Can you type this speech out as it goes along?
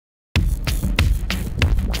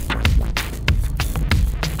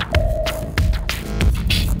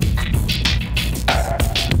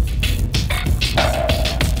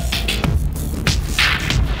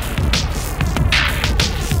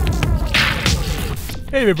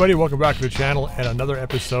Hey everybody, welcome back to the channel and another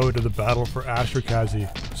episode of the battle for Astrokaszy.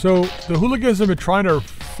 So, the hooligans have been trying to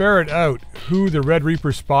ferret out who the Red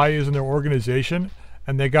Reaper spy is in their organization,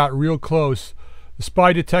 and they got real close. The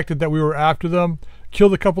spy detected that we were after them,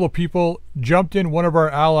 killed a couple of people, jumped in one of our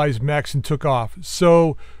allies' mechs and took off.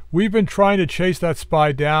 So, we've been trying to chase that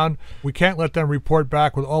spy down. We can't let them report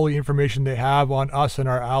back with all the information they have on us and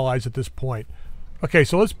our allies at this point. Okay,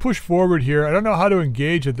 so let's push forward here. I don't know how to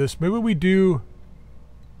engage at this. Maybe we do...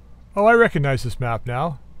 Oh, I recognize this map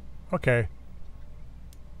now. Okay.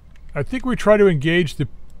 I think we try to engage the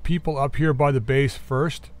people up here by the base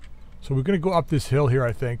first. So we're going to go up this hill here,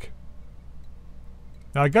 I think.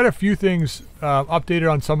 Now, I got a few things updated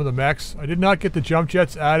on some of the mechs. I did not get the jump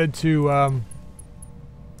jets added to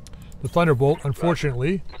the Thunderbolt,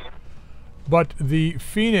 unfortunately. But the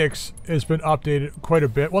Phoenix has been updated quite a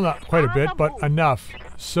bit. Well, not quite a bit, but enough.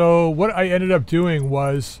 So what I ended up doing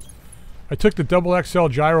was... I took the double XL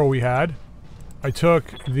gyro we had. I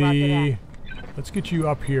took the... Let's get you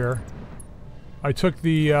up here. I took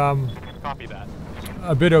the... Copy that.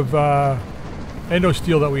 A bit of endo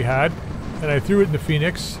steel that we had. And I threw it in the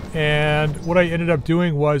Phoenix. And what I ended up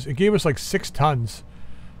doing was... It gave us like 6 tons.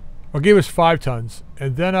 Or it gave us 5 tons.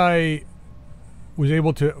 And then I was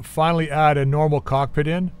able to finally add a normal cockpit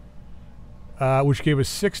in. Which gave us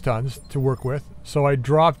 6 tons to work with. So I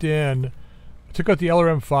dropped in... I took out the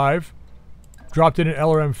LRM-5. Dropped in an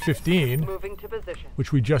LRM-15, moving to position.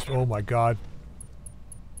 Which we just, oh my god,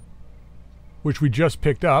 which we just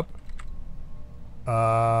picked up.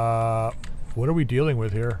 What are we dealing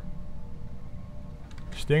with here?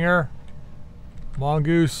 Stinger,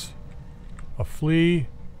 mongoose, a flea,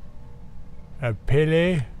 a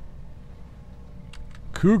pele,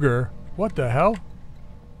 cougar, what the hell?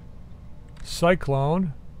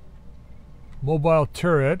 Cyclone, mobile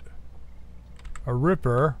turret, a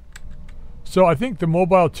ripper. So I think the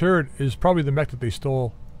mobile turret is probably the mech that they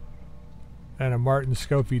stole. And a Martin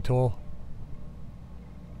Scout VTOL.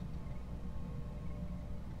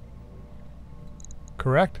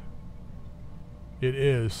 Correct? It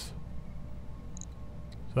is.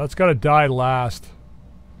 So that's got to die last.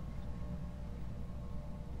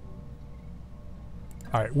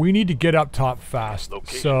 Alright, we need to get up top fast.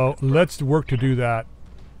 So let's work to do that.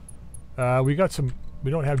 We got some...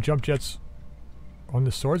 We don't have jump jets on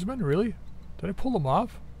the swordsman, really? Did I pull them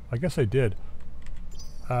off? I guess I did.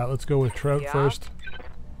 Let's go with Trout first.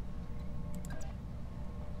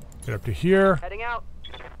 Get up to here. Heading out.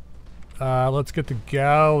 Let's get the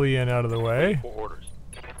galleon out of the way. Orders.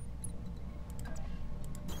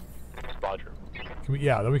 Roger.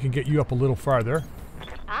 Yeah, then we can get you up a little farther.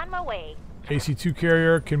 On my way. AC-2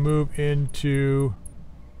 carrier can move into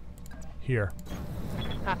here.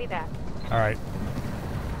 Copy that. Alright.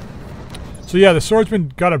 So yeah, the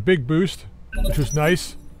swordsman got a big boost, which was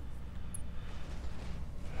nice.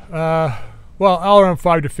 Well,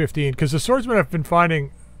 LRM-5 to 15, because the swordsman I've been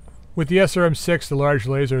finding with the SRM-6, the large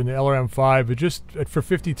laser, and the LRM-5, it just, for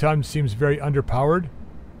 50 tons, seems very underpowered.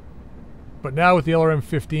 But now with the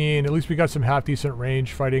LRM-15, at least we got some half-decent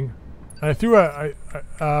range fighting. And I threw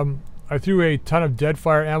I threw a ton of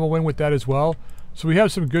deadfire ammo in with that as well. So we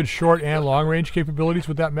have some good short and long-range capabilities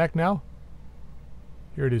with that mech now.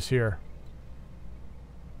 Here it is here.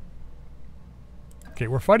 Okay,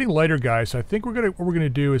 we're fighting lighter guys, so I think what we're gonna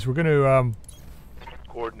do is we're gonna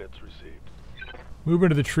Coordinates received. move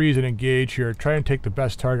into the trees and engage here. Try and take the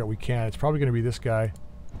best target we can. It's probably gonna be this guy.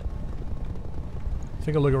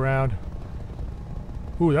 Take a look around.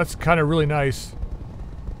 Ooh, that's kind of really nice.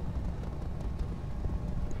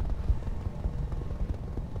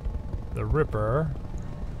 The Ripper.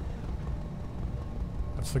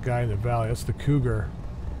 That's the guy in the valley. That's the Cougar.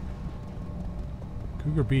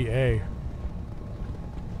 Cougar BA.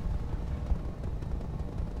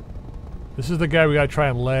 This is the guy we gotta try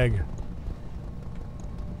and leg.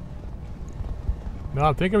 No,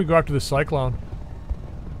 I'm thinking we go after the Cyclone.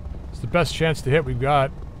 It's the best chance to hit we've got.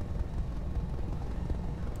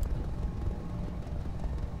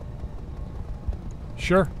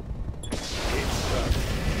 Sure.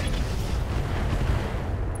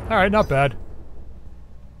 Alright, not bad.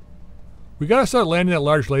 We gotta start landing that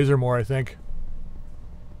large laser more, I think.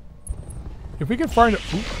 If we can find a...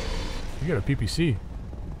 Ooh, you got a PPC.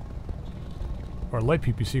 Or a light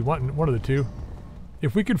PPC, one of the two.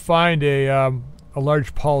 If we could find a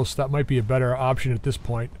large pulse, that might be a better option at this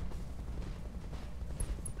point.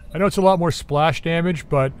 I know it's a lot more splash damage,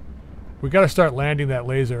 but we got to start landing that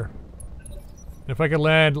laser. If I could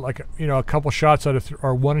land like a couple shots out of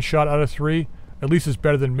or one shot out of 3, at least it's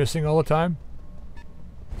better than missing all the time.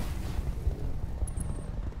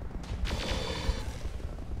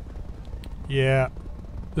 Yeah.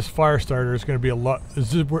 This fire starter is going to be a lot.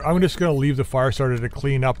 I'm just going to leave the fire starter to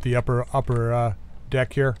clean up the upper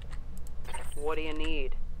deck here. What do you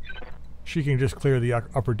need? She can just clear the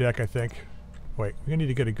upper deck, I think. Wait, we need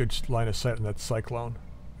to get a good line of sight on that cyclone.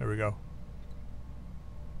 There we go.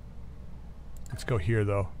 Let's go here,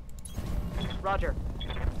 though. Roger.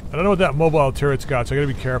 I don't know what that mobile turret's got, so I gotta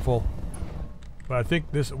be careful. But I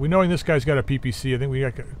think this, knowing this guy's got a PPC, I think we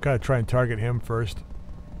gotta try and target him first.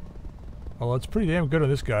 Well, it's pretty damn good on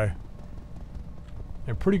this guy.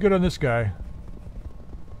 And pretty good on this guy.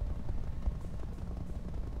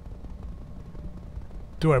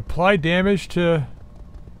 Do I apply damage to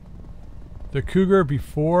the Cougar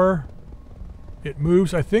before it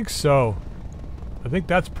moves? I think so. I think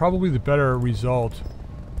that's probably the better result.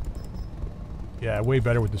 Yeah, way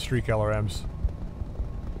better with the Streak LRMs.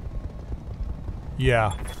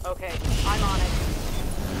 Yeah. Okay, I'm on it.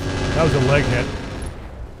 That was a leg hit.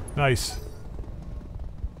 Nice.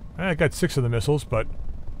 I got 6 of the missiles, but...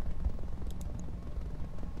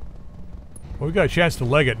 well, we got a chance to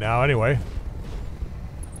leg it now, anyway.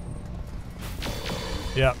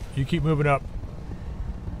 Yeah, you keep moving up.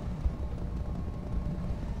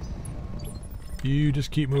 You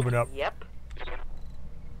just keep moving up. Yep.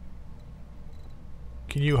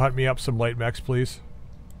 Can you hunt me up some light mechs, please?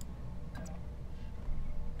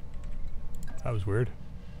 That was weird.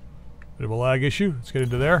 Bit of a lag issue. Let's get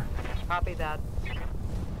into there. Copy that.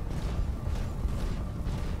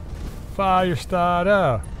 Fire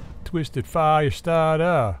starter. Twisted fire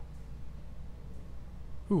starter.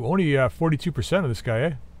 Ooh, only 42% of this guy,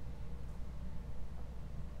 eh?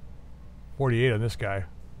 48 on this guy.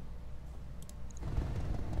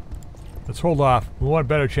 Let's hold off. We want a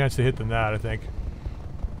better chance to hit than that, I think.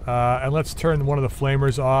 And let's turn one of the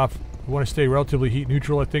flamers off. We want to stay relatively heat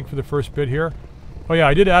neutral, I think, for the first bit here. Oh yeah,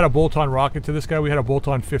 I did add a bolt-on rocket to this guy. We had a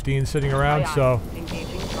bolt-on 15 sitting around, so...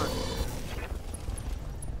 engaging target.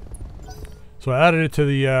 So I added it to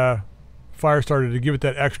the fire starter to give it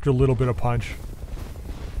that extra little bit of punch.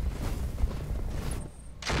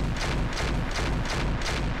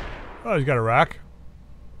 Oh, he's got a rack.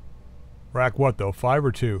 Rack what, though? 5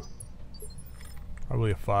 or 2?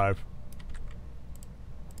 Probably a 5.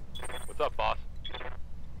 What's up, boss?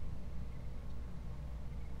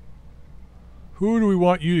 Who do we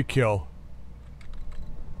want you to kill?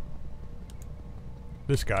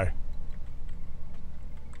 This guy.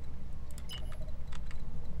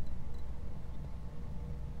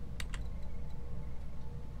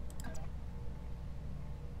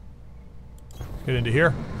 Let's get into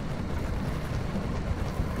here.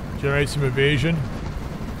 Generate some evasion.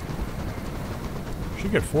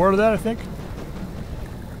 Should get 4 out of that, I think.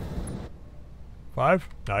 5?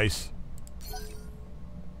 Nice.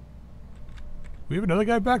 We have another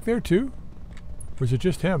guy back there too? Or is it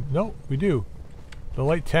just him? No, we do. The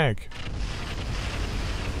light tank.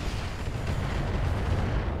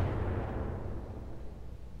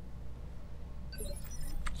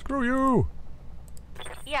 Screw you!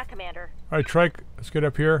 Yeah, Commander. Alright, Trike, let's get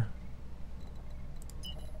up here.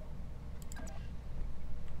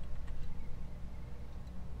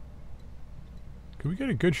 Can we get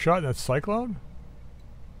a good shot in that cyclone?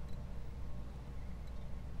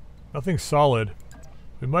 Nothing solid.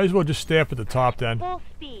 We might as well just stay up at the top then. Full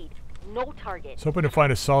speed. No target. I was hoping to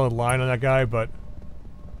find a solid line on that guy, but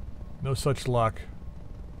no such luck.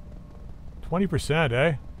 20%,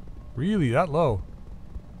 eh? Really, that low?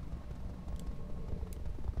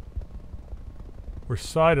 We're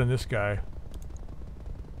side on this guy.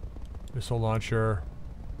 Missile launcher.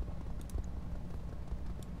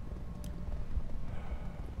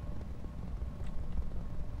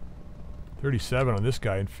 $37 on this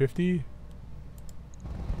guy and 50.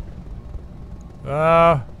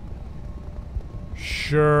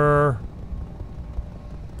 Sure.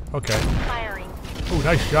 Okay. Firing. Ooh,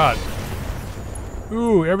 nice shot.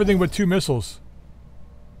 Ooh, everything but 2 missiles.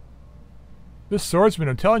 This swordsman,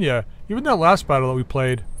 I'm telling you, even that last battle that we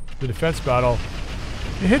played, the defense battle,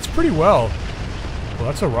 it hits pretty well. Well,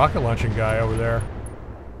 that's a rocket launching guy over there.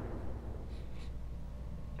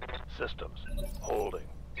 Systems. Holding.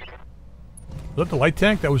 Was that the light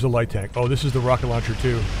tank? That was the light tank. Oh, this is the rocket launcher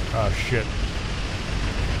too. Oh, shit.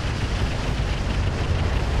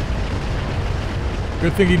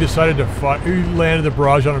 Good thing he decided to fire. He landed the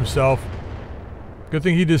barrage on himself. Good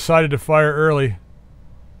thing he decided to fire early.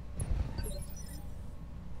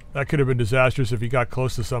 That could have been disastrous if he got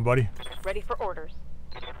close to somebody. Ready for orders.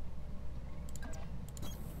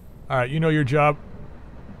 Alright, you know your job.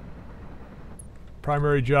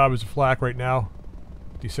 Primary job is a flak right now.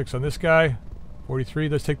 56 on this guy. 43,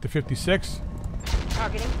 let's take the 56.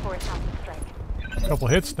 Targeting for a thousand strike. Couple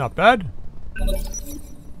hits, not bad.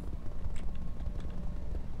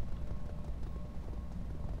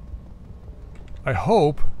 I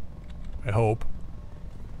hope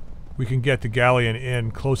we can get the galleon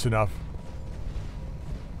in close enough.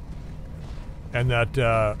 And that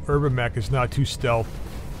urban mech is not too stealth.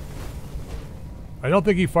 I don't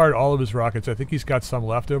think he fired all of his rockets. I think he's got some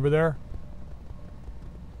left over there.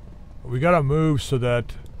 But we gotta move so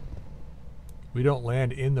that we don't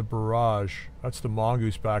land in the barrage. That's the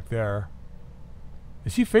mongoose back there.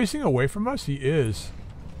 Is he facing away from us? He is.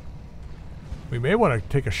 We may want to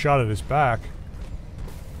take a shot at his back.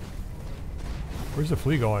 Where's the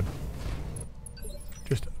flea going?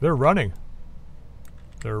 They're running.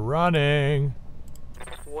 They're running.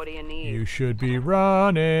 What do you need? You should be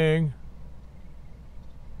running.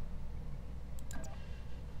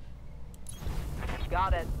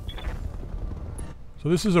 Got it. So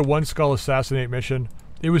this is a one skull assassinate mission.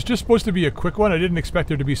 It was just supposed to be a quick one. I didn't expect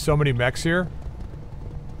there to be so many mechs here.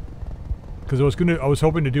 Because I was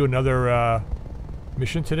hoping to do another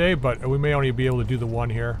mission today, but we may only be able to do the one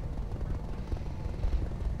here.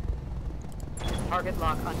 Target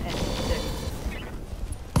lock on engine 6.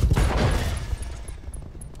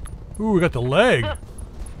 Ooh, we got the leg.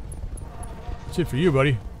 That's it for you,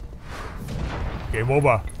 buddy. Game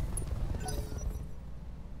over.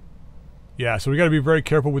 Yeah, so we got to be very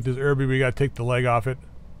careful with this Irby. We got to take the leg off it.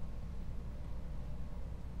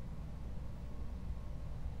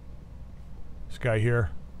 This guy here.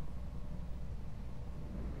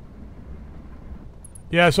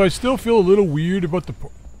 Yeah, so I still feel a little weird about the...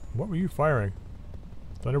 What were you firing?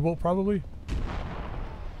 Thunderbolt, probably?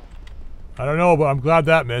 I don't know, but I'm glad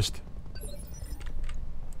that missed.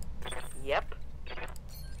 Yep.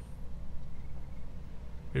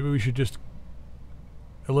 Maybe we should just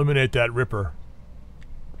eliminate that Ripper.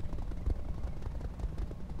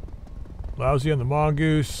 Lousy on the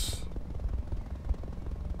mongoose.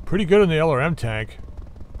 Pretty good on the LRM tank.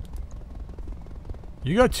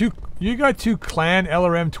 You got two clan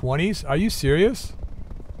LRM 20s? Are you serious?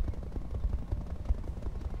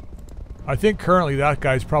 I think currently that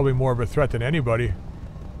guy's probably more of a threat than anybody.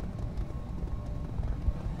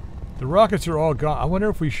 The rockets are all gone. I wonder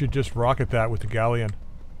if we should just rocket that with the galleon.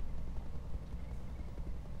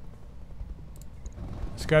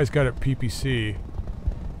 This guy's got a PPC.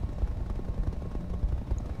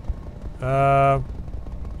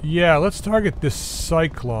 Yeah, let's target this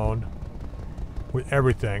Cyclone with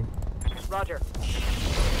everything. Roger.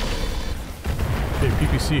 Okay,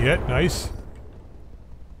 PPC hit. Nice.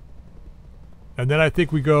 And then I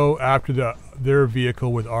think we go after their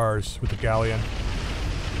vehicle with ours, with the galleon.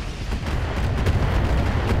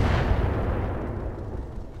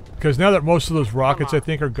 Because now that most of those rockets, I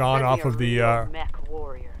think, are gone off of the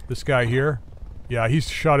this guy here. Yeah, he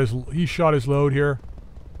shot his load here.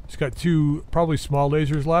 He's got two probably small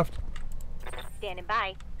lasers left. Standing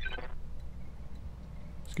by.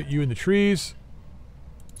 Let's get you in the trees.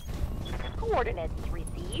 Coordinates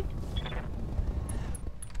received.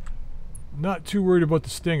 Not too worried about the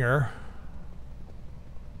Stinger.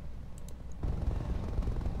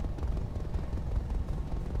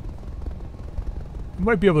 We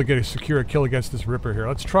might be able to get a secure kill against this Ripper here.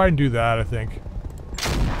 Let's try and do that, I think.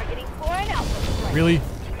 Targeting for an alpha. Really?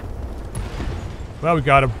 Well, we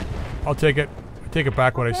got him. I'll take it. I take it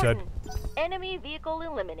back what I said. Enemy vehicle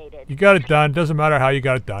eliminated. You got it done. Doesn't matter how you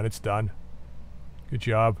got it done. It's done. Good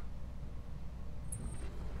job.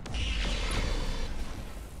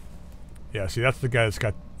 Yeah, see, that's the guy that's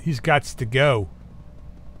got... He's gots to go.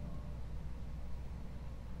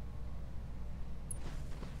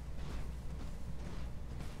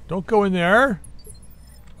 Don't go in there.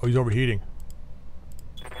 Oh, he's overheating.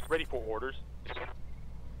 Ready for orders.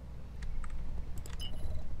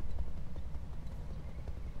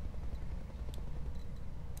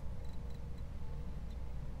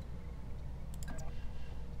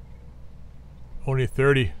 Only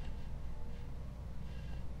 30.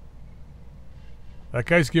 That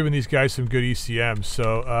guy's giving these guys some good ECMs,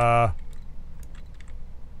 so,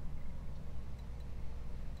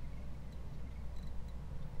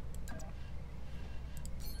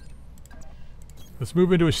 let's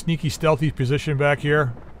move into a sneaky, stealthy position back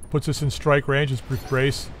here. Puts us in strike range. Let's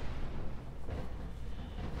brace.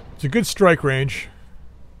 It's a good strike range.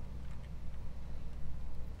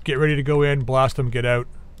 Get ready to go in, blast them, get out.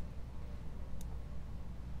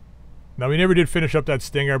 Now, we never did finish up that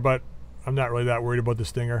Stinger, but I'm not really that worried about the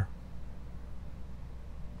Stinger.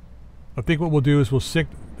 I think what we'll do is we'll sink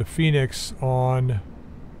the Phoenix on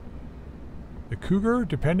the Cougar,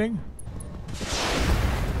 depending.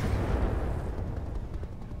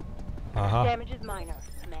 Uh-huh. Damage is minor,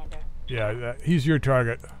 Commander. Yeah, he's your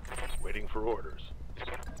target. Waiting for orders.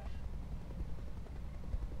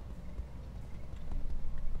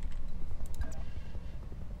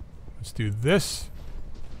 Let's do this.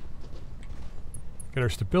 Get our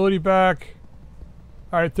stability back.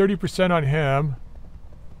 Alright, 30% on him.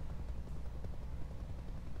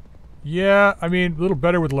 Yeah, I mean, a little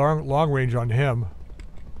better with long range on him.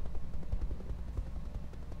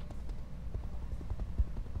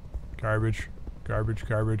 Garbage. Garbage,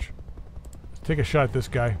 garbage. Let's take a shot at this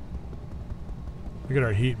guy. Look at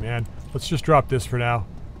our heat, man. Let's just drop this for now.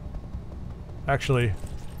 Actually,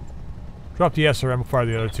 drop the SRM and fire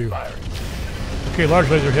the other two. Okay, large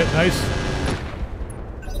laser hit. Nice.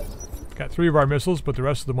 Got 3 of our missiles, but the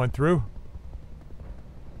rest of them went through.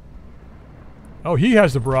 Oh, he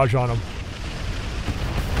has the barrage on him.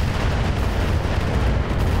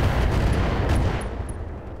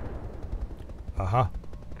 Uh-huh.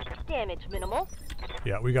 Damage minimal.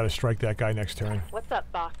 Yeah, we gotta strike that guy next turn. What's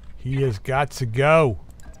up, boss? He has got to go.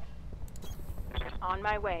 On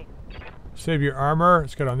my way. Save your armor.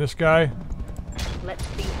 Let's get on this guy. Let's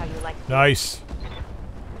see how you like it. Nice.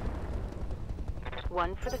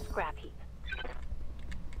 One for the scrap heap.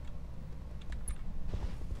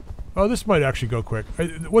 Oh, this might actually go quick.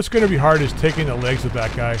 What's going to be hard is taking the legs of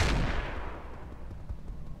that guy.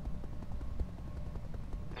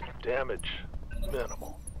 Damage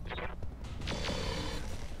minimal.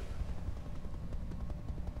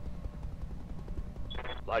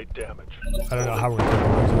 Light damage. I don't know how we're going to take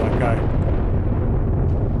the legs of that guy.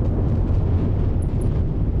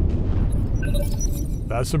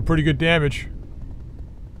 That's some pretty good damage.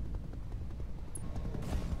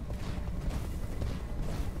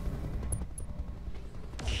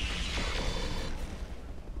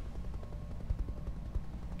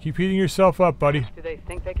 Keep heating yourself up, buddy. Do they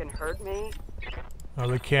think they can hurt me? Oh,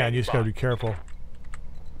 they can. You just gotta be careful.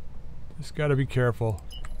 Just gotta be careful.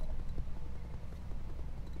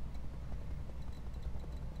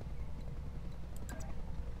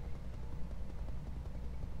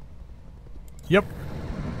 Yep.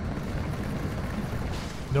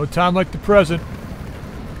 No time like the present.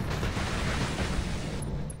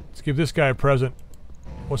 Let's give this guy a present.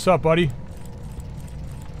 What's up, buddy?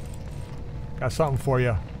 Got something for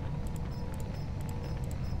you.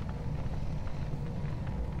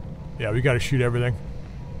 Yeah, we gotta shoot everything.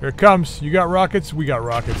 Here it comes. You got rockets? We got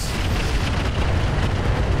rockets.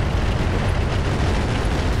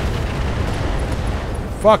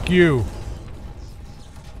 Fuck you.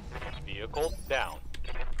 Vehicle down.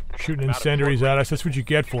 Shooting incendiaries at us. That's what you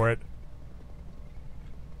get for it.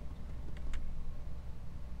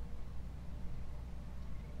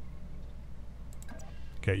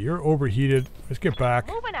 Okay, you're overheated. Let's get back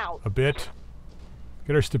Moving out. a bit.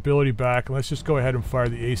 Get our stability back. And let's just go ahead and fire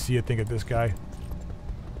the AC, I think, at this guy.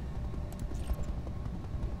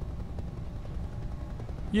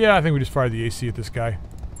 Yeah, I think we just fired the AC at this guy.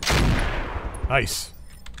 Nice.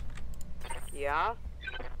 Yeah?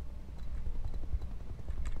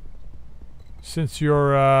 Since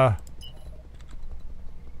your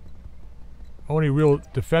only real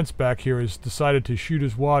defense back here has decided to shoot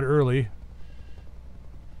his wad early,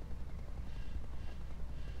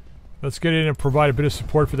 let's get in and provide a bit of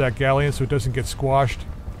support for that galleon so it doesn't get squashed.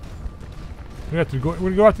 We're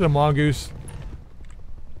gonna go after the mongoose.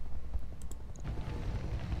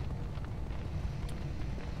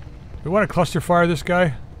 We want to cluster fire this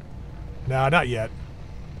guy? Nah, not yet.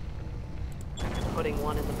 Putting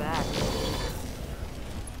one in the back.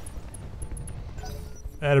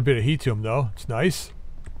 Add a bit of heat to him though. It's nice.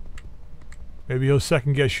 Maybe he'll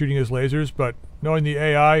second guess shooting his lasers, but knowing the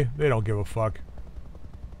AI, they don't give a fuck.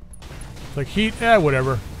 It's like heat,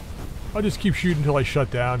 whatever. I'll just keep shooting until I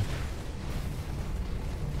shut down.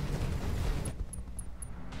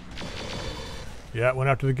 Yeah, went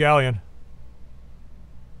after the galleon.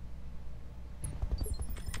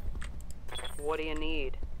 What do you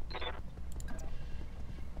need?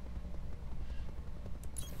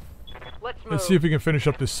 Let's move. Let's see if we can finish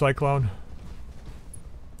up this cyclone.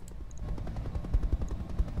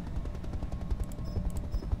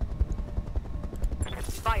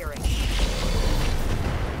 Firing.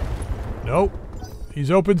 Nope.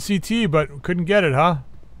 He's open CT, but couldn't get it, huh?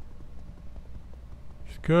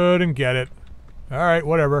 Just couldn't get it. Alright,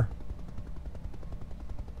 whatever.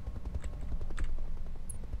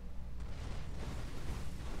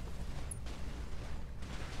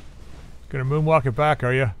 Gonna moonwalk it back,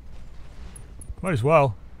 are you? Might as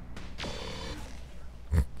well.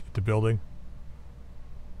 Hit the building.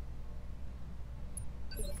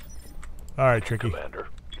 Alright, Tricky. Commander.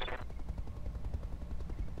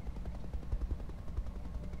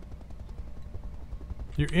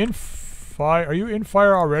 You're in fire. Are you in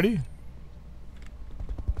fire already?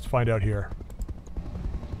 Let's find out here.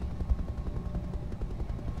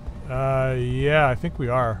 Yeah, I think we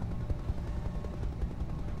are.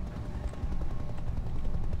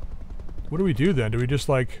 What do we do then? Do we just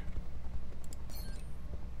like...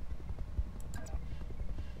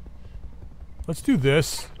 Let's do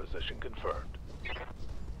this. Position confirmed.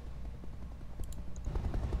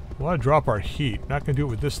 We want to drop our heat. Not going to do it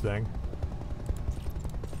with this thing.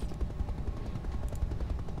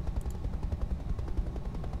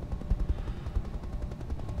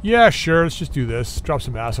 Yeah, sure. Let's just do this. Drop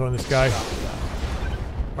some ASO on this guy.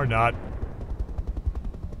 Or not.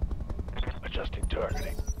 Adjusting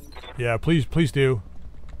targeting. Yeah, please do.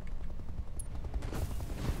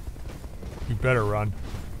 You better run.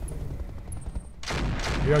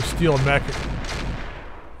 You gotta steal a mech.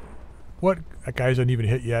 What? That guy hasn't even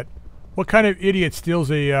hit yet. What kind of idiot steals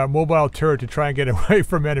a mobile turret to try and get away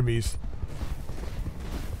from enemies?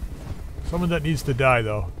 Someone that needs to die,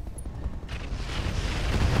 though.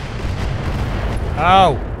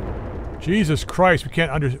 Ow! Jesus Christ, we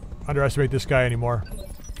can't underestimate this guy anymore.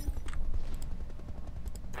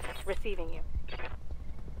 Receiving you.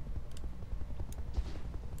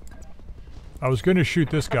 I was going to shoot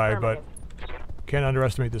this guy, but can't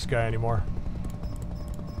underestimate this guy anymore.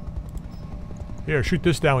 Here, shoot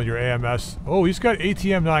this down with your AMS. Oh, he's got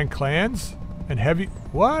ATM-9 clans and heavy...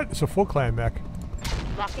 What? It's a full clan mech.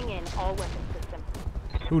 Locking in all weapon systems.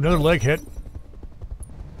 Ooh, another leg hit.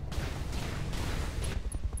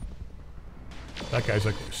 That guy's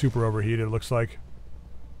like super overheated, it looks like.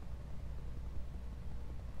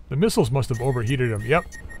 The missiles must have overheated him. Yep.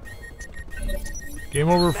 Game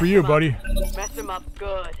over for you, buddy. Mess him up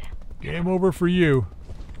good. Game over for you.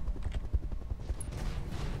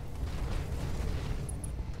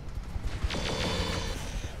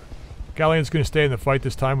 Galleon's gonna stay in the fight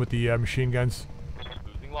this time with the machine guns.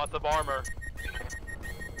 Losing lots of armor.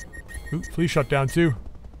 Ooh, fleet shut down too.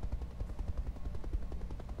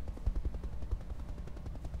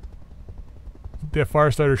 The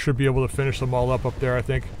Firestarter should be able to finish them all up there, I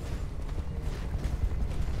think.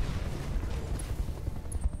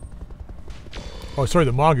 Oh, sorry,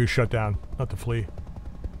 the Mongoose shut down, not the flea.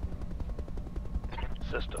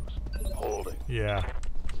 Systems. Holding. Yeah.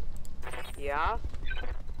 Yeah?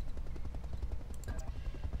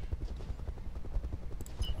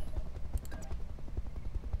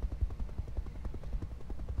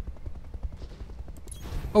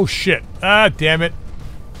 Oh shit. Ah, damn it.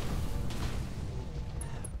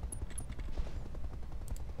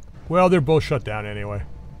 Well, they're both shut down anyway.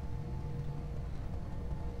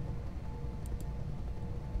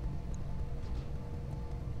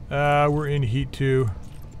 We're in heat 2.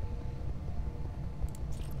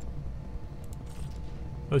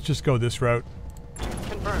 Let's just go this route.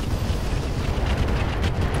 Confirmed.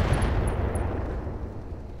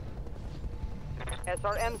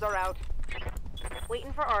 SRMs are out.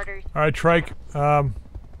 Waiting for orders. Alright, Trike.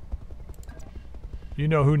 You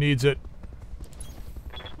know who needs it.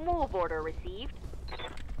 Move order received.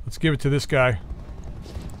 Let's give it to this guy.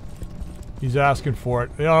 He's asking for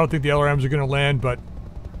it. Yeah, I don't think the LRMs are going to land, but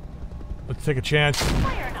let's take a chance.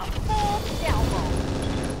 Firing a full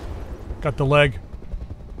download. Got the leg.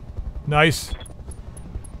 Nice.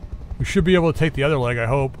 We should be able to take the other leg, I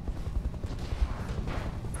hope.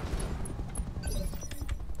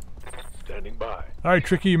 Standing by. Alright,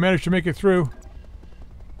 Tricky, you managed to make it through.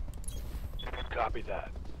 Copy that.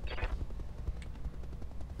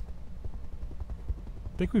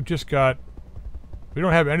 I think we've just got... We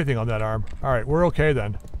don't have anything on that arm. Alright, we're okay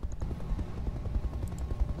then.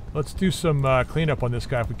 Let's do some cleanup on this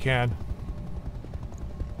guy if we can.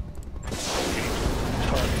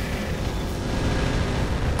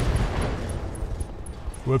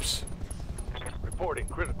 Whoops. Reporting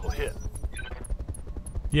critical hit.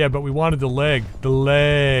 Yeah, but we wanted the leg. The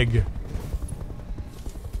leg.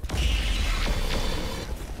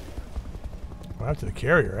 Well, after the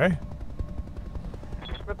carrier, eh?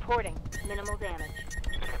 Reporting. Minimal damage.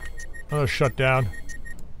 Another shutdown.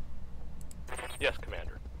 Yes,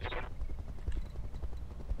 Commander.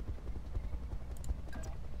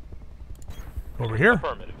 Over here.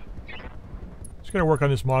 Affirmative. Just gonna work on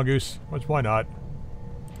this mongoose. Why not?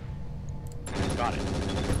 Got it.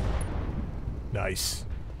 Nice.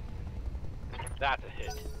 That's a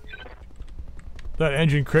hit. That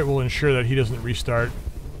engine crit will ensure that he doesn't restart.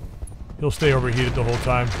 He'll stay overheated the whole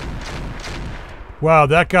time. Wow,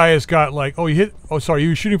 that guy has got like... Oh, he hit... Oh, sorry, he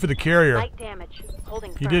was shooting for the carrier. Light damage.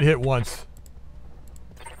 Holding He firm. did hit once.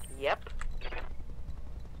 Yep.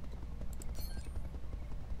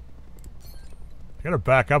 I gotta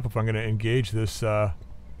back up if I'm gonna engage this,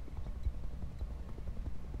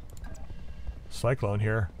 Cyclone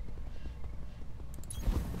here.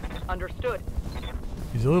 Understood.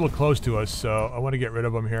 He's a little close to us, so I want to get rid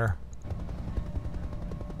of him here.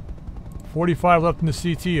 45 left in the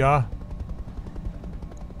CT, huh?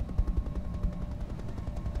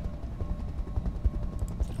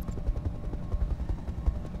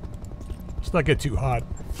 Let's not get too hot.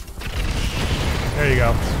 There you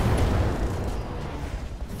go.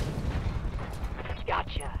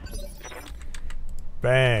 Gotcha.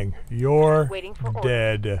 Bang. You're Waiting for orders.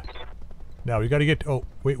 dead. Now we gotta get... Oh,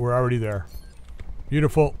 wait, we're already there.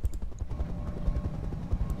 Beautiful.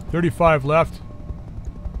 35 left.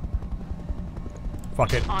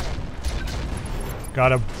 Fuck it. On it.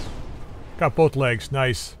 Got him. Got both legs.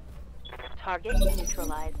 Nice. Target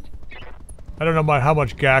neutralized. I don't know how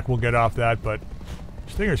much gack we'll get off that, but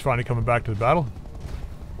Stinger's finally coming back to the battle.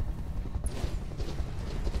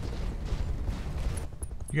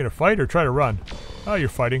 You gonna fight or try to run? Oh, you're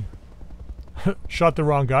fighting. Shot the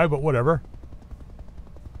wrong guy, but whatever.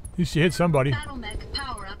 At least you hit somebody. Battle mech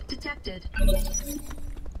power up detected.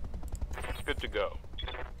 Good to go.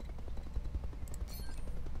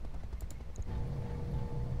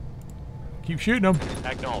 Keep shooting them.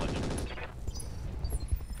 Acknowledged.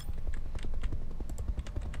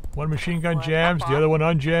 One machine gun jams, the other one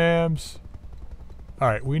unjams.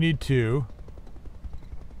 Alright, we need to...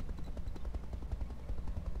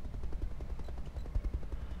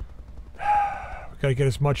 we gotta get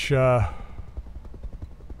as much, let's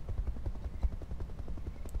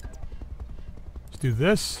do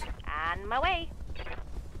this. On my way.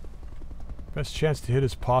 Best chance to hit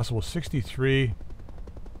as possible. 63.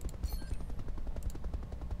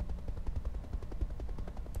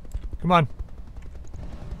 Come on.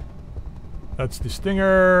 That's the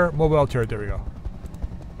Stinger. Mobile turret. There we go.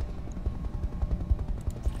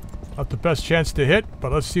 Not the best chance to hit,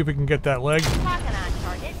 but let's see if we can get that leg. Locking on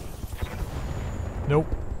target. Nope.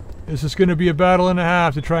 This is going to be a battle and a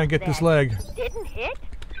half to try and get this That leg. Didn't hit?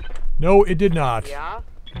 No, it did not. Yeah?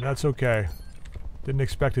 And that's okay. Didn't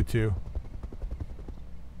expect it to.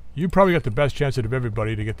 You probably got the best chance out of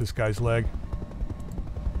everybody to get this guy's leg.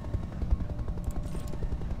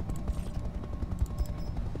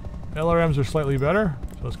 LRMs are slightly better,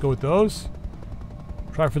 so let's go with those.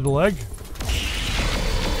 Try for the leg.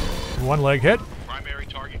 One leg hit. Primary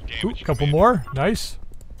target Ooh, damage. couple more. Nice.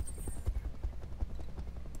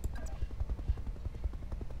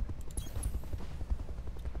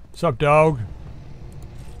 What's up, dog?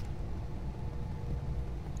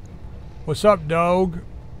 What's up, dog?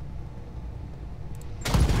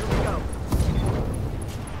 Here we go.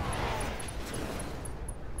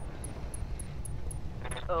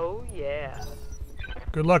 Oh, yeah.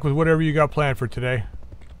 Good luck with whatever you got planned for today.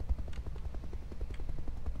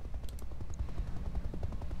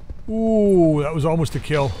 Ooh, that was almost a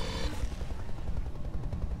kill.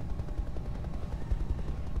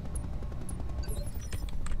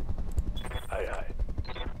 Aye, aye.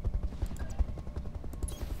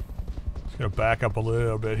 Just gonna back up a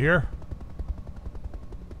little bit here.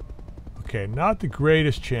 Okay, not the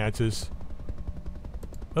greatest chances.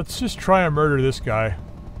 Let's just try and murder this guy.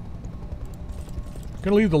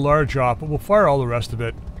 Gonna leave the large off, but we'll fire all the rest of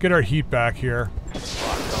it. Get our heat back here.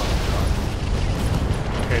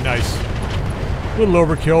 Okay, nice. A little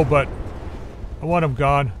overkill, but I want him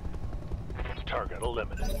gone. Target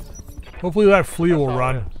eliminated. Hopefully that flea will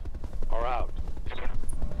run. Are out.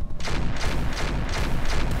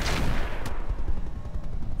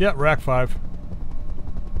 Yeah, rack 5.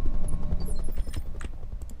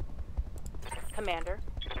 Commander.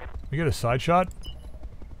 We get a side shot?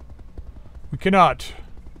 We cannot.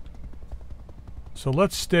 So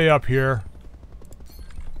let's stay up here.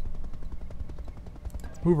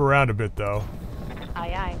 Move around a bit though.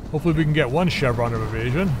 Aye, aye. Hopefully we can get one chevron of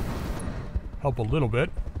evasion. Help a little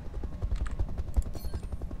bit.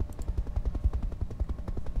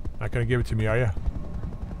 Not gonna give it to me, are you?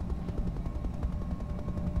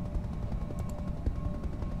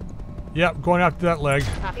 Yep, going after that leg.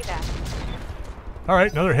 Copy that.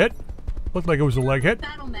 Alright, another hit. Looked like it was a leg hit.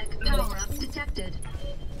 Battle mech power up detected.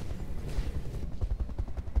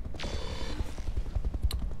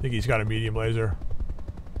 I think he's got a medium laser.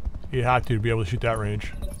 He had to be able to shoot that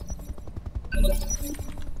range.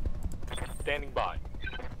 Standing by.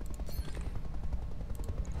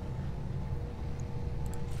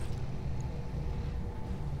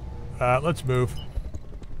 Let's move.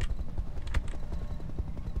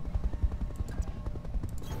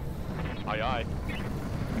 Aye, aye.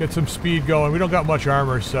 Get some speed going. We don't got much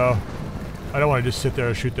armor, so I don't want to just sit there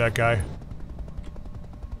and shoot that guy.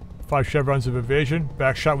 5 chevrons of evasion.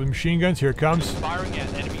 Back shot with machine guns. Here it comes. Firing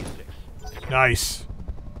at enemy 6. Nice.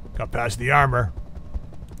 Got past the armor.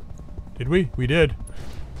 Did we? We did.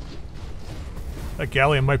 That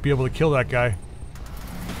galleon might be able to kill that guy.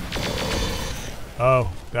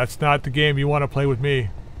 Oh, that's not the game you want to play with me.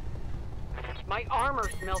 My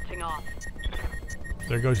armor's melting off.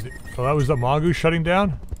 There goes the... Oh, that was the mongoose shutting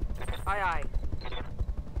down? Aye, aye.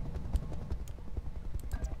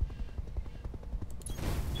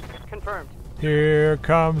 Here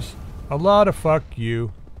comes a lot of fuck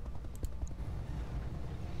you.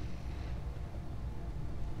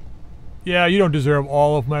 Yeah, you don't deserve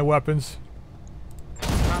all of my weapons.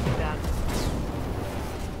 Copy that.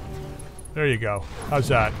 There you go. How's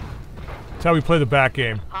that? That's how we play the back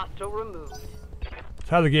game. Hostile removed. That's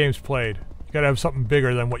how the game's played. You gotta have something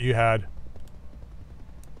bigger than what you had.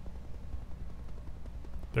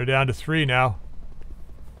 They're down to 3 now.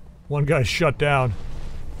 One guy's shut down.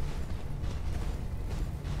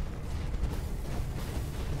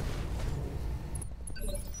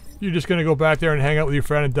 You're just gonna go back there and hang out with your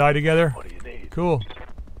friend and die together? What do you need? Cool.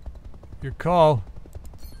 Your call.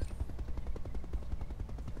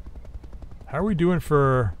 How are we doing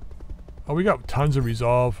for... Oh, we got tons of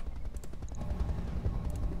resolve.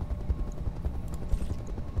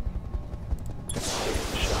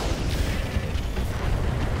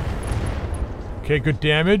 Okay, good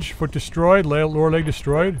damage. Foot destroyed. Lower leg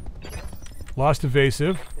destroyed. Lost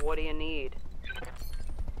evasive. What do you need?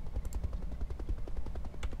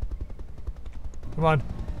 Come on.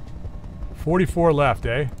 44 left,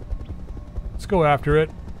 eh? Let's go after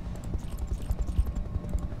it.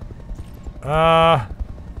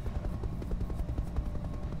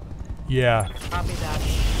 Yeah. Copy that.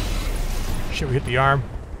 Shit, we hit the arm.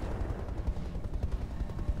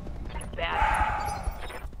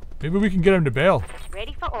 Bad. Maybe we can get him to bail.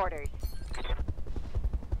 Ready for orders.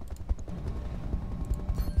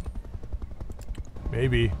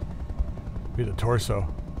 Maybe. Maybe the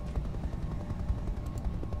torso.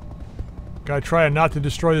 Gotta try not to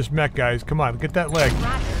destroy this mech, guys. Come on, get that leg.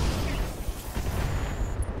 Roger.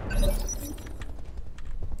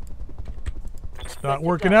 It's not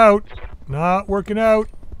working out. Not working out.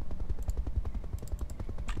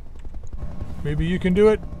 Maybe you can do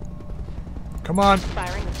it. Come on.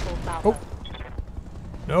 Firing at full salvo. Oh.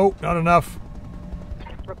 No, not enough.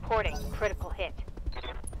 Reporting critical hit.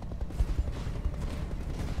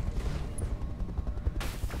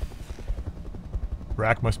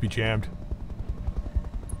 Rack must be jammed.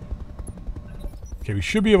 Okay, we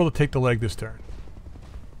should be able to take the leg this turn.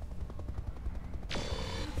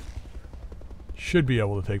 Should be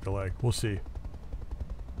able to take the leg. We'll see.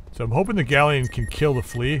 So I'm hoping the Galleon can kill the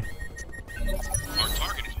flea. Our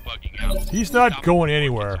target is bugging out. He's not Stop going him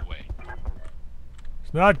anywhere. away.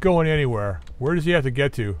 He's not going anywhere. Where does he have to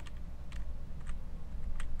get to?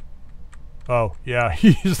 Oh, yeah,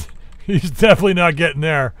 he's definitely not getting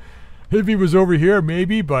there. If he was over here,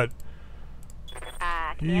 maybe, but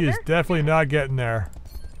he is definitely not getting there.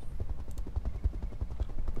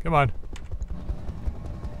 Come on.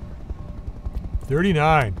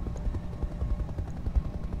 39.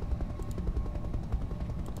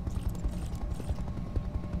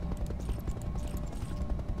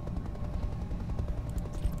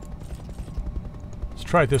 Let's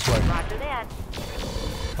try it this way. Roger that.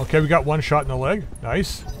 Okay, we got one shot in the leg.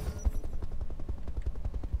 Nice.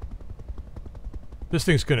 This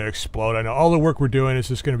thing's gonna explode. I know. All the work we're doing is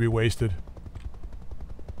just gonna be wasted.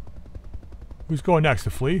 Who's going next? The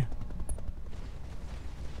flea?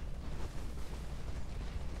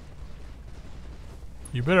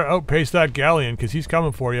 You better outpace that Galleon, because he's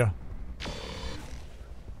coming for you.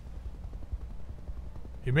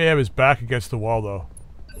 He may have his back against the wall, though.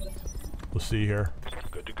 We'll see here.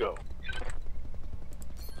 Good to go.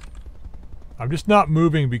 I'm just not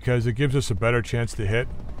moving because it gives us a better chance to hit.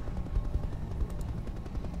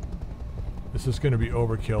 This is going to be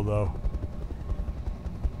overkill, though.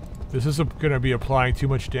 This is going to be applying too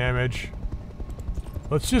much damage.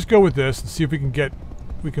 Let's just go with this and see if we can get...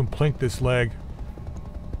 We can plink this leg.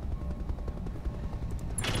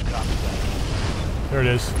 There it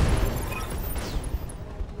is.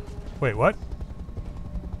 Wait, what?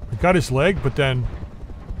 We got his leg, but then...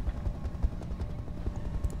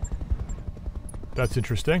 That's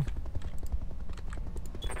interesting.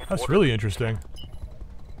 That's really interesting.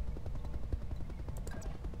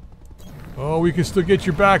 Oh, we can still get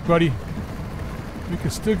your back, buddy. We can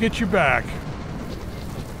still get your back.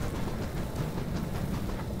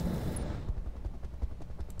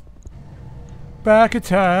 Back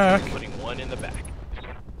attack. Putting one in the back.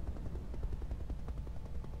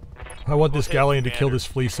 I want this Okay, Galleon to kill Commander. this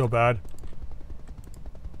flea so bad.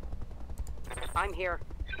 I'm here.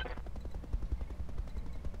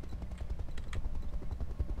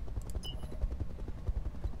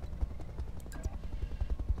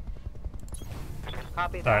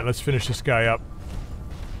 Copy that. Alright, let's finish this guy up.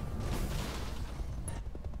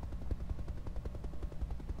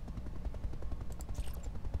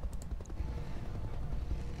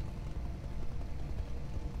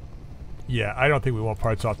 Yeah, I don't think we want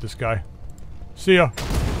parts off this guy. See ya.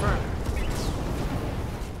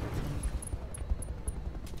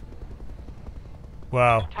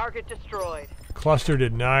 Wow. Target destroyed. Cluster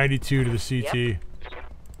did 92 to the CT.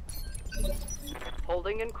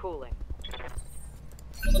 Holding and cooling.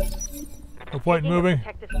 No point in Taking a moving.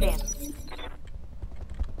 protective stance.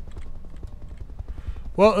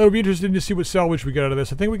 Well, it'll be interesting to see what salvage we get out of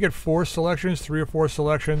this. I think we get 4 selections, 3 or 4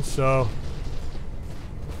 selections, so...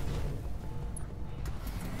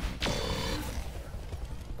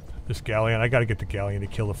 This galleon, I gotta get the galleon to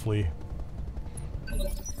kill the flea.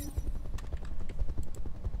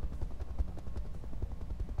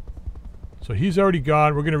 So he's already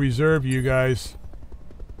gone. We're gonna reserve you guys.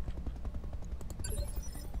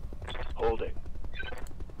 Holding.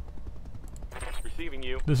 Receiving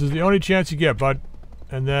you. This is the only chance you get, bud.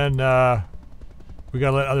 And then, we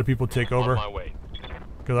gotta let other people take over. On my way.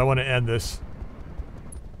 Because I want to end this.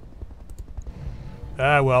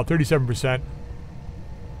 Ah, well, 37%.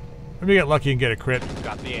 Let me get lucky and get a crit.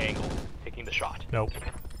 Got the angle. Taking the shot. Nope.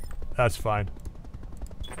 That's fine.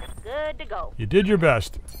 Good to go. You did your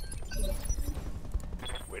best.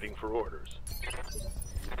 Waiting for orders.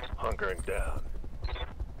 Hunkering down.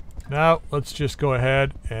 Now, let's just go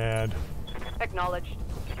ahead and Acknowledged.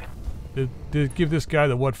 give this guy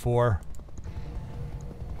the what for.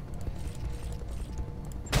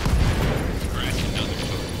 Scratch another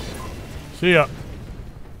foot. See ya.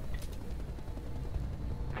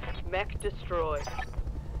 Mech destroyed.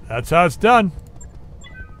 That's how it's done.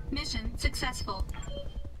 Mission successful.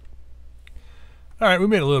 Alright, we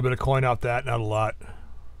made a little bit of coin off that. Not a lot.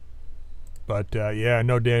 But, yeah,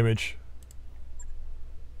 no damage.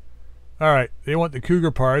 Alright, they want the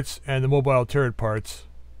Cougar parts and the mobile turret parts.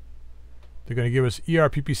 They're going to give us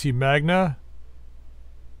ERPPC Magna.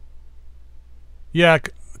 Yeah,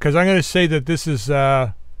 because I'm going to say that this is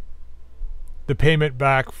the payment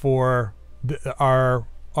back for our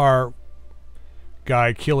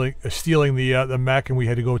guy stealing the mech, and we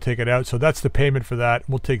had to go take it out. So that's the payment for that.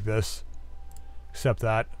 We'll take this. Accept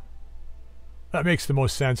that. That makes the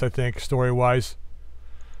most sense, I think, story-wise.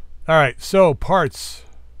 Alright, so parts.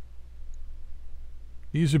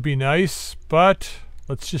 These would be nice, but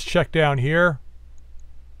let's just check down here.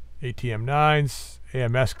 ATM-9s,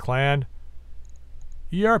 AMS Clan.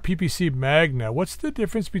 ERPPC Magna. What's the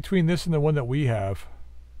difference between this and the one that we have?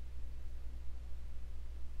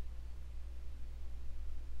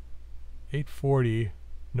 .840.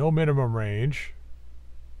 No minimum range.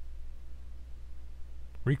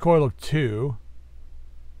 Recoil of 2.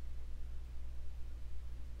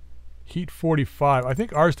 Heat 45. I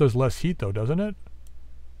think ours does less heat though, doesn't it?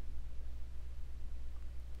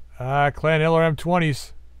 Clan LRM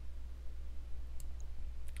 20s.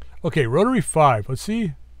 Okay, rotary 5. Let's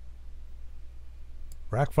see.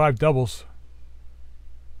 Rack 5 doubles.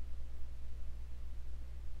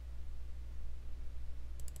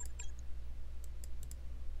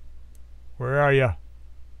 Where are ya?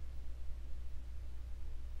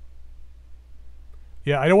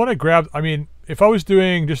 Yeah, I don't want to grab... I mean, if I was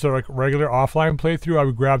doing just a regular offline playthrough, I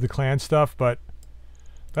would grab the clan stuff, but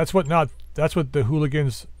that's what the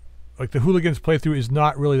hooligans... Like, the hooligans playthrough is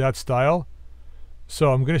not really that style.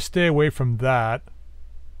 So I'm going to stay away from that.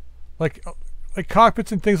 Like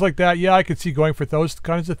cockpits and things like that, yeah, I could see going for those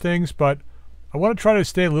kinds of things, but I want to try to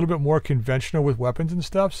stay a little bit more conventional with weapons and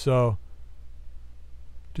stuff, so...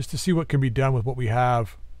 Just to see what can be done with what we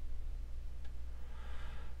have.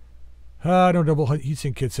 No double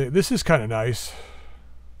heatsink kits. This is kind of nice.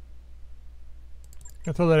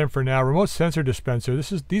 I'll throw that in for now. Remote sensor dispenser.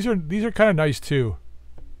 These are kind of nice too.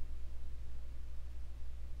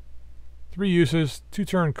 3 uses,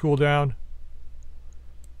 2-turn cooldown.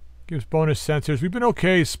 Gives bonus sensors. We've been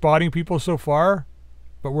okay spotting people so far,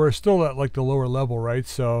 but we're still at like the lower level, right?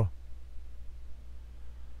 So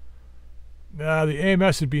the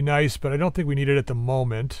AMS would be nice, but I don't think we need it at the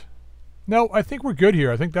moment. No, I think we're good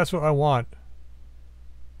here. I think that's what I want.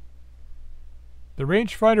 The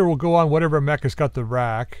rangefinder will go on whatever mech has got the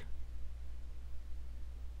rack.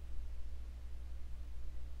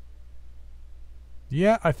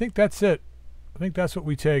 Yeah, I think that's it. I think that's what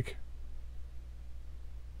we take.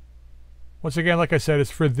 Once again, like I said,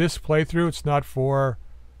 it's for this playthrough. It's not for...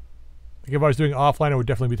 Like if I was doing offline, I would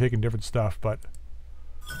definitely be taking different stuff, but...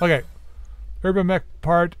 Okay. Urban mech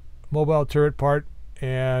part, mobile turret part,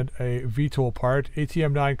 and a VTOL part.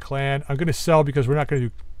 ATM-9 clan. I'm going to sell because we're not going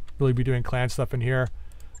to really be doing clan stuff in here,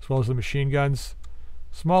 as well as the machine guns.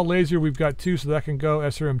 Small laser, we've got 2, so that can go.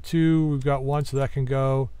 SRM-2, we've got 1, so that can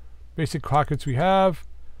go. Basic rockets we have.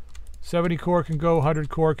 70 core can go, 100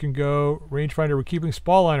 core can go. Rangefinder, we're keeping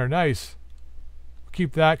Spall liner, nice. We'll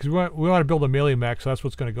keep that because we want to build a melee mech, so that's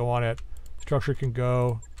what's going to go on it. Structure can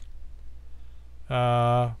go.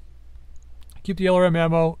 Keep the LRM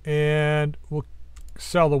ammo, and we'll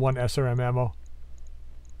sell the 1 SRM ammo.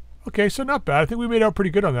 Okay, so not bad. I think we made out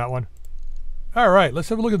pretty good on that one. Alright, let's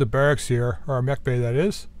have a look at the barracks here. Or our mech bay, that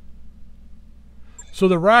is. So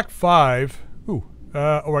the rack 5... Ooh.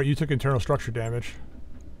 Alright, you took internal structure damage.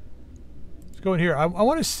 Let's go in here. I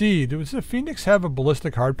want to see, does the Phoenix have a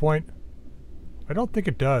ballistic hardpoint? I don't think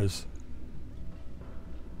it does.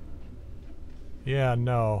 Yeah,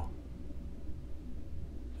 no.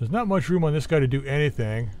 There's not much room on this guy to do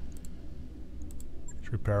anything.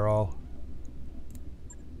 Let's repair all.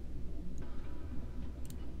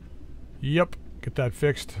 Yep, get that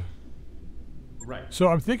fixed. Right. So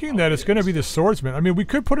I'm thinking that it's going to be the swordsman. I mean, we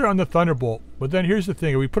could put it on the Thunderbolt, but then here's the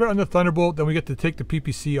thing. If we put it on the Thunderbolt, then we get to take the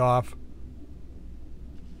PPC off.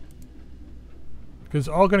 Because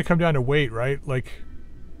it's all going to come down to weight, right? Like,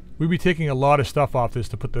 we'd be taking a lot of stuff off this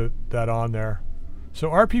to put that on there. So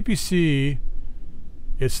our PPC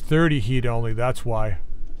is 30 heat only, that's why.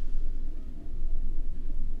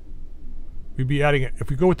 We'd be adding, if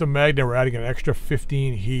we go with the Magna, we're adding an extra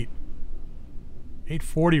 15 heat.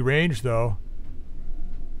 840 range though.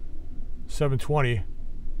 720.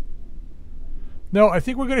 No, I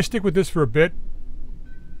think we're going to stick with this for a bit.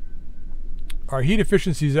 Our heat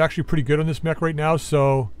efficiency is actually pretty good on this mech right now,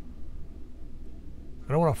 so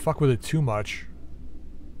I don't want to fuck with it too much.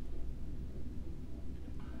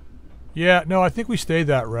 Yeah, no, I think we stayed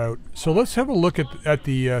that route. So let's have a look at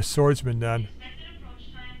the swordsman then.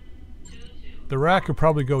 The rack could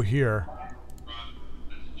probably go here.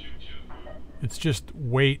 It's just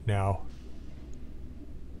weight now.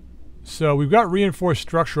 So we've got reinforced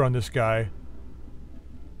structure on this guy.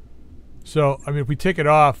 So, I mean, if we take it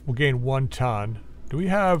off, we'll gain 1 ton. Do we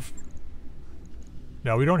have...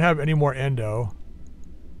 No, we don't have any more endo.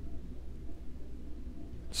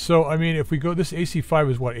 So, I mean, if we go... This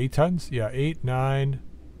AC5 is what, 8 tons? Yeah, 8, 9...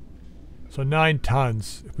 So 9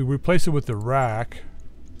 tons. If we replace it with the rack...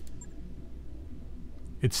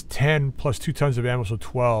 It's 10 plus 2 tons of ammo, so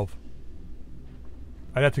 12.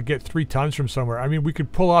 I'd have to get 3 tons from somewhere. I mean, we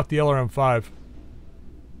could pull off the LRM5.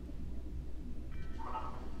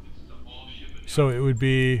 So it would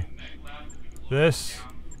be this,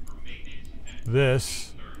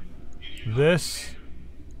 this, this,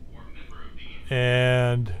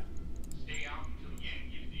 and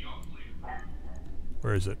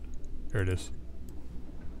where is it? Here it is.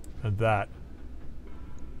 And that.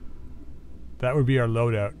 That would be our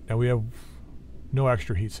loadout. Now we have no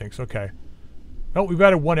extra heat sinks. Okay. Oh, we've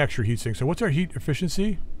added 1 extra heat sink. So what's our heat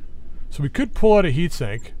efficiency? So we could pull out a heat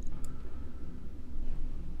sink.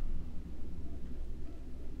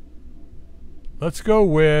 Let's go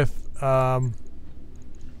with, where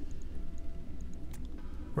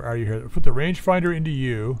are you here? Put the rangefinder into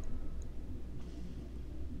you.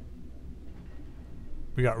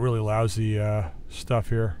 We got really lousy stuff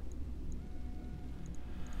here.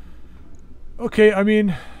 Okay, I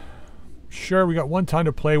mean, sure, we got 1 ton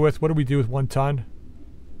to play with. What do we do with 1 ton?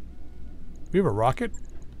 We have a rocket?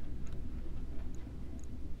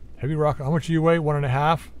 Heavy rocket. How much do you weigh?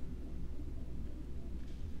 1.5?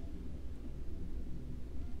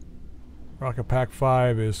 Rocket Pack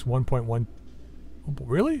 5 is 1.1. Oh,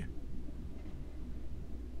 really?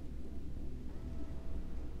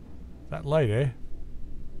 That light, eh?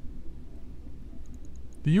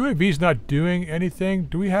 The UAV's not doing anything.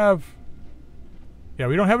 Do we have... Yeah,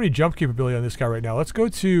 we don't have any jump capability on this guy right now. Let's go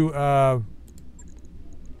to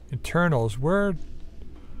internals. Where... Do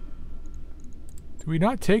we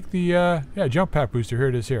not take the... yeah, jump pack booster. Here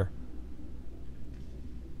it is here.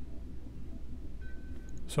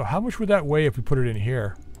 So how much would that weigh if we put it in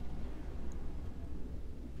here?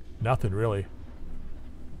 Nothing, really.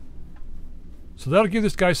 So that'll give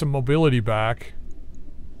this guy some mobility back.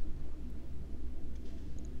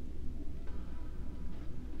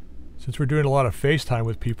 Since we're doing a lot of FaceTime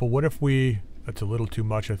with people, what if we... That's a little too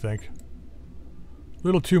much, I think. A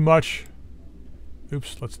little too much.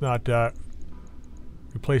 Oops, let's not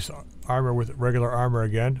replace armor with regular armor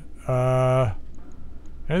again.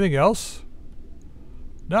 Anything else?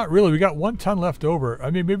 Not really. We got 1 ton left over. I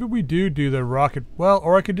mean, maybe we do the rocket... Well,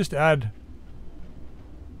 or I could just add...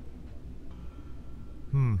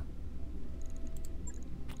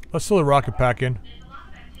 Let's throw the rocket pack in.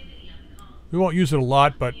 We won't use it a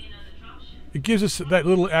lot, but... It gives us that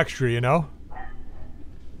little extra, you know?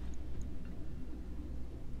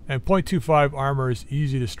 And 0.25 armor is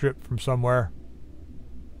easy to strip from somewhere.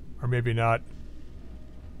 Or maybe not.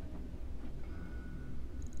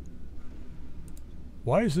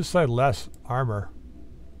 Why is this side less armor?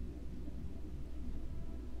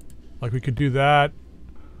 Like we could do that.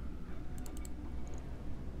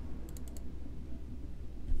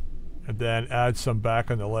 And then add some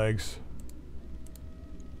back on the legs.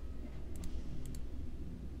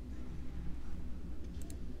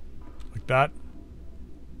 that.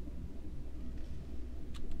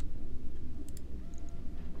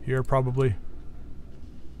 Here, probably.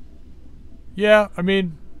 Yeah, I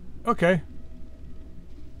mean, okay.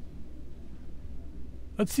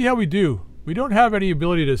 Let's see how we do. We don't have any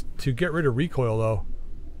ability to get rid of recoil, though.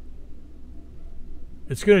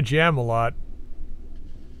 It's going to jam a lot.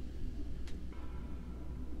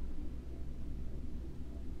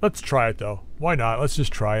 Let's try it, though. Why not? Let's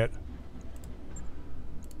just try it.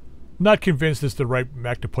 Not convinced it's the right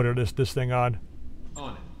mech to put this thing on.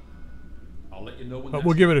 On it. I'll let you know when But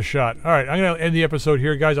we'll give it a shot. Alright, I'm going to end the episode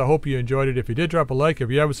here, guys. I hope you enjoyed it. If you did, drop a like. If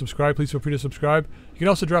you haven't subscribed, please feel free to subscribe. You can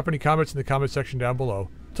also drop any comments in the comment section down below.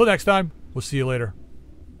 Till next time, we'll see you later.